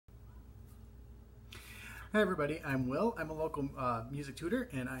Hi everybody, I'm Will. I'm a local music tutor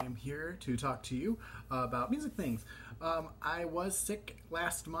and I am here to talk to you about music things. I was sick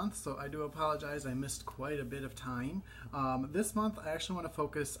last month, so I do apologize. I missed quite a bit of time. This month I actually want to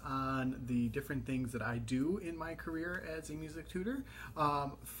focus on the different things that I do in my career as a music tutor.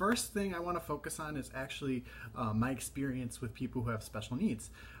 First thing I want to focus on is actually my experience with people who have special needs.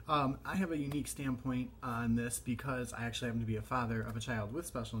 I have a unique standpoint on this because I actually happen to be a father of a child with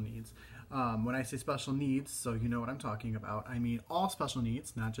special needs. When I say special needs, so you know what I'm talking about, I mean all special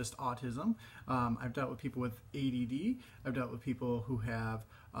needs, not just autism. I've dealt with people with ADD. I've dealt with people who have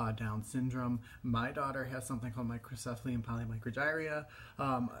Down syndrome. My daughter has something called microcephaly and polymicrogyria.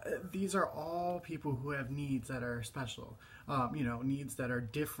 These are all people who have needs that are special, needs that are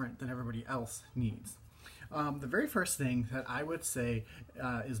different than everybody else needs. The very first thing that I would say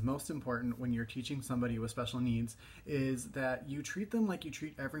is most important when you're teaching somebody with special needs is that you treat them like you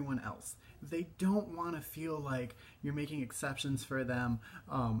treat everyone else. They don't want to feel like you're making exceptions for them,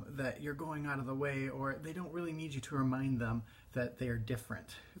 that you're going out of the way, or they don't really need you to remind them that they are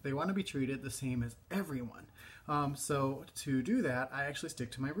different. They want to be treated the same as everyone. So to do that, I actually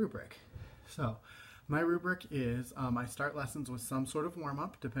stick to my rubric. So my rubric is I start lessons with some sort of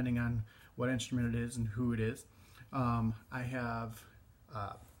warm-up, depending on what instrument it is and who it is. I have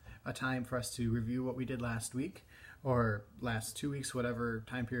a time for us to review what we did last week, or last 2 weeks, whatever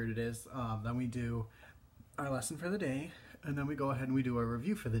time period it is. Then we do our lesson for the day, and then we go ahead and we do a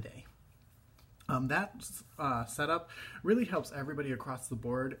review for the day. That setup really helps everybody across the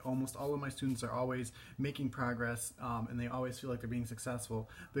board. Almost all of my students are always making progress, and they always feel like they're being successful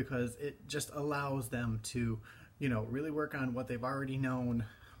because it just allows them to, really work on what they've already known,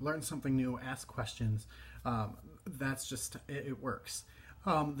 learn something new, ask questions. That's just, it works.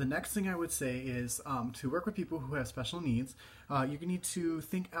 The next thing I would say is to work with people who have special needs, you need to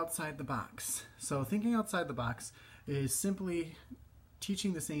think outside the box. So thinking outside the box is simply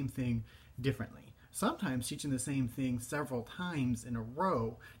teaching the same thing differently. Sometimes teaching the same thing several times in a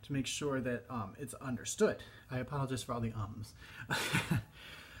row to make sure that it's understood. I apologize for all the ums.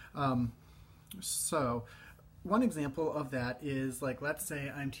 So one example of that is, like, let's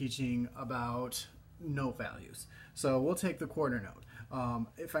say I'm teaching about note values. So we'll take the quarter note.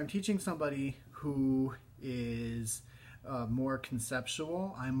 If I'm teaching somebody who is more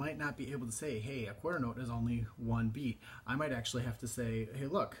conceptual, I might not be able to say, hey, a quarter note is only one beat. I might actually have to say, hey,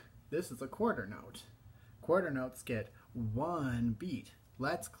 look, this is a quarter note. Quarter notes get one beat.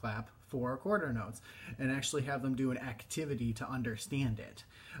 Let's clap 4 quarter notes, and actually have them do an activity to understand it.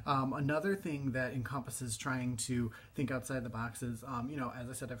 Another thing that encompasses trying to think outside the box is, as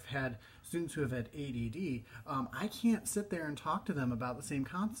I said, I've had students who have had ADD. I can't sit there and talk to them about the same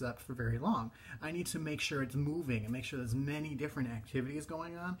concept for very long. I need to make sure it's moving and make sure there's many different activities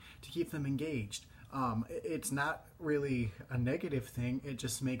going on to keep them engaged. It's not really a negative thing, it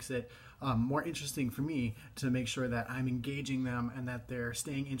just makes it more interesting for me to make sure that I'm engaging them and that they're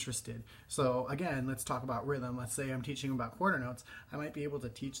staying interested. So again, let's talk about rhythm. Let's say I'm teaching about quarter notes. I might be able to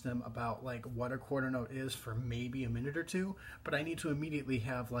teach them about like what a quarter note is for maybe a minute or two, but I need to immediately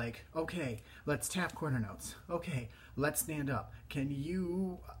have like, okay, let's tap quarter notes. Okay, let's stand up. Can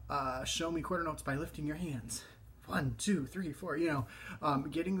you show me quarter notes by lifting your hands? 1, 2, 3, 4,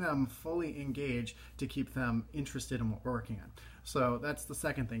 getting them fully engaged to keep them interested in what we're working on. So that's the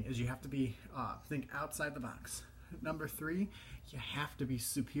second thing, is you have to be think outside the box. Number 3, you have to be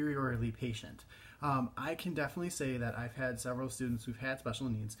superiorly patient. I can definitely say that I've had several students who've had special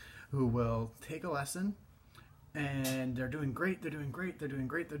needs who will take a lesson and they're doing great, they're doing great, they're doing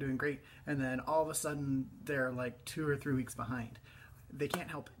great, they're doing great, and then all of a sudden they're like 2 or 3 weeks behind. They can't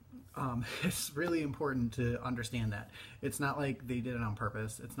help it. It's really important to understand that. It's not like they did it on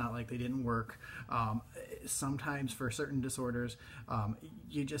purpose. It's not like they didn't work. Sometimes for certain disorders,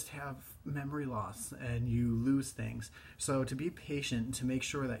 you just have memory loss and you lose things. So to be patient, to make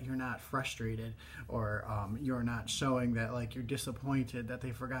sure that you're not frustrated or you're not showing that like you're disappointed that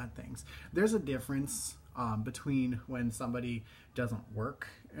they forgot things. There's a difference between when somebody doesn't work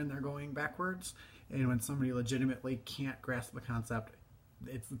and they're going backwards and when somebody legitimately can't grasp the concept.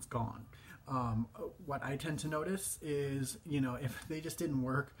 It's gone. What I tend to notice is, if they just didn't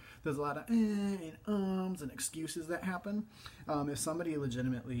work, there's a lot of and ums and excuses that happen. If somebody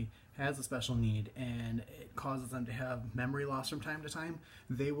legitimately has a special need and it causes them to have memory loss from time to time,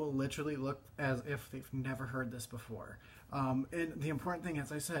 they will literally look as if they've never heard this before. And the important thing,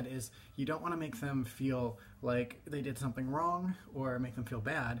 as I said, is you don't want to make them feel like they did something wrong or make them feel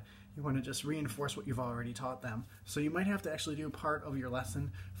bad. You want to just reinforce what you've already taught them. So you might have to actually do part of your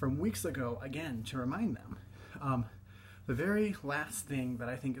lesson from weeks ago again to remind them. The very last thing that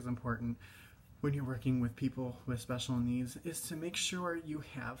I think is important when you're working with people with special needs is to make sure you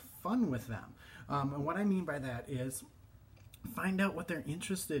have fun with them. And what I mean by that is find out what they're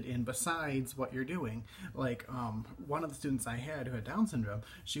interested in besides what you're doing. Like one of the students I had who had Down syndrome,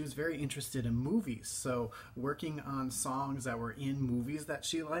 she was very interested in movies. So working on songs that were in movies that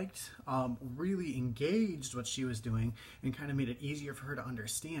she liked really engaged what she was doing and kind of made it easier for her to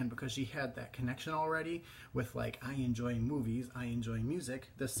understand, because she had that connection already with, like, I enjoy movies, I enjoy music,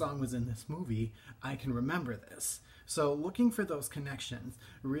 this song was in this movie, I can remember this. So looking for those connections,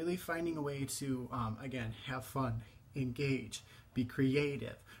 really finding a way to, again, have fun, engage, be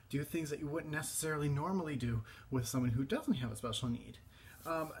creative, do things that you wouldn't necessarily normally do with someone who doesn't have a special need.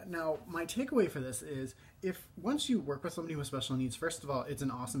 Now, my takeaway for this is, if once you work with somebody with special needs, first of all, it's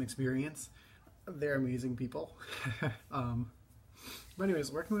an awesome experience. They're amazing people. But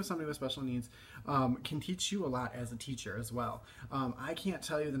anyways, working with somebody with special needs can teach you a lot as a teacher as well. I can't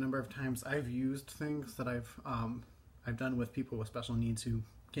tell you the number of times I've used things that I've done with people with special needs who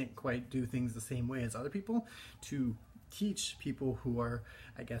can't quite do things the same way as other people to teach people who are,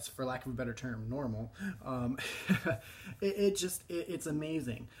 I guess, for lack of a better term, normal. It's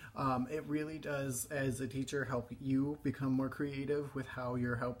amazing. It really does, as a teacher, help you become more creative with how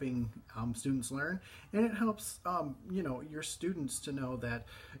you're helping students learn, and it helps your students to know that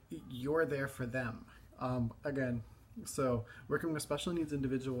you're there for them. Again, so working with special needs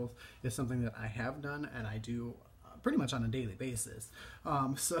individuals is something that I have done and I do pretty much on a daily basis.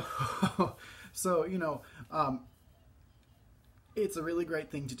 It's a really great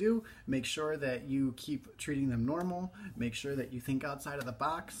thing to do. Make sure that you keep treating them normal. Make sure that you think outside of the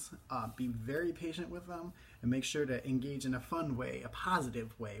box. Be very patient with them, and make sure to engage in a fun way, a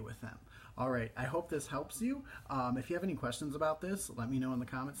positive way with them. All right, I hope this helps you. If you have any questions about this, let me know in the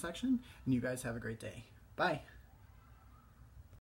comments section, and you guys have a great day. Bye.